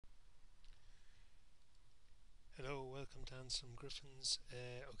Hello, welcome to Anselm Griffin's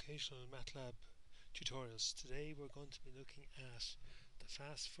occasional Matlab tutorials. Today we're going to be looking at the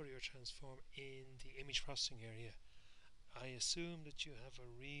fast Fourier transform in the image processing area. I assume that you have a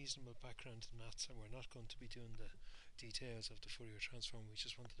reasonable background in maths and we're not going to be doing the details of the Fourier transform. We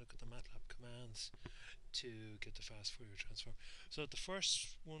just want to look at the Matlab commands to get the fast Fourier transform. So the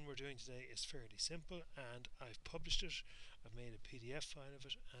first one we're doing today is fairly simple and I've published it. I've made a PDF file of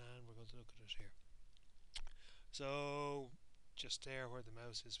it and we're going to look at it here. So just there where the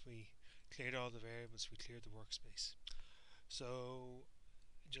mouse is, we cleared all the variables, we cleared the workspace. So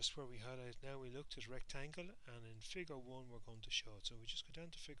just where we highlight now, we looked at rectangle, and in figure 1 we're going to show it. So we just go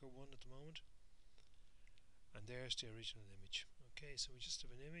down to figure 1 at the moment, and there's the original image. Okay, so we just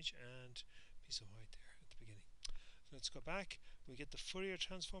have an image and a piece of white there at the beginning. So let's go back. We get the Fourier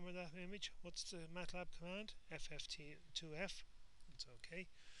transform of that image. What's the Matlab command? FFT2F. It's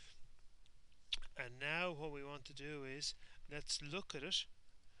okay. And now what we want to do is let's look at it.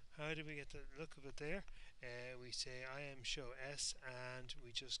 How do we get the look of it there? We say IM show S, and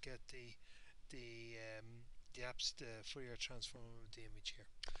we just get the Fourier transform of the image here.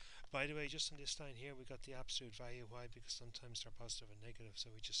 By the way, just on this line here, we got the absolute value. Why? Because sometimes they're positive and negative.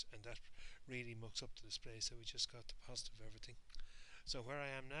 So we just, and that really mucks up the display. So we just got the positive everything. So where I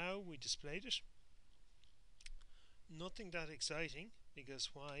am now, we displayed it. Nothing that exciting, because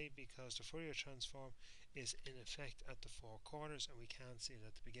why? Because the Fourier transform is in effect at the four corners and we can't see it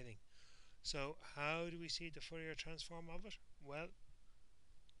at the beginning. So how do we see the Fourier transform of it? Well,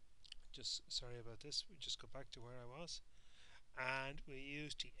 just sorry about this, we just go back to where I was, and we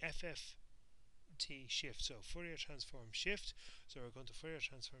use the FFT shift, so Fourier transform shift. So we're going to Fourier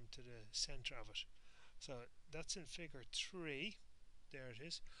transform to the center of it. So that's in figure 3. There it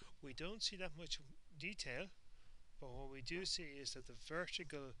is. We don't see that much detail, but what we do see is that the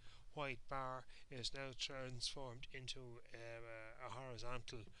vertical white bar is now transformed into a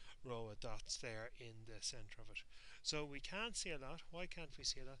horizontal row of dots there in the center of it. So we can't see a lot. Why can't we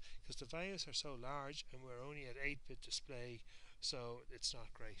see a lot? Because the values are so large and we're only at 8-bit display, so it's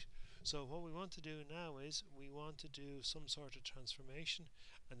not great. So what we want to do now is we want to do some sort of transformation,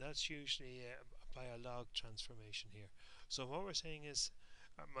 and that's usually by a log transformation here. So what we're saying is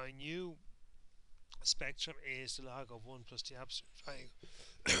my new spectrum is the log of 1 plus the absolute value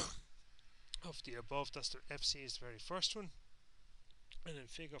of the above. That's the FC is the very first one, and in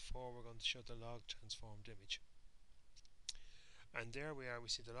figure 4 we're going to show the log transformed image, and there we are. We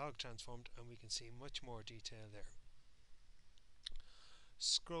see the log transformed and we can see much more detail there.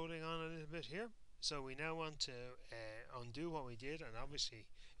 Scrolling on a little bit here, so we now want to undo what we did, and obviously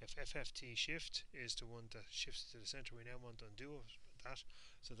if FFT shift is the one that shifts to the center, we now want to undo that.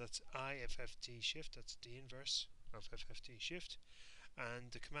 So that's IFFT shift, that's the inverse of FFT shift,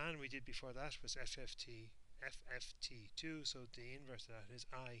 and the command we did before that was FFT2, so the inverse of that is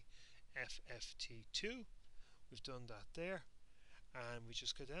IFFT2. We've done that there, and we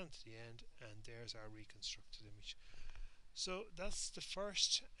just go down to the end, and there's our reconstructed image. So that's the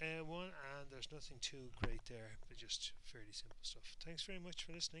first one, and there's nothing too great there, but just fairly simple stuff. Thanks very much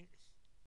for listening.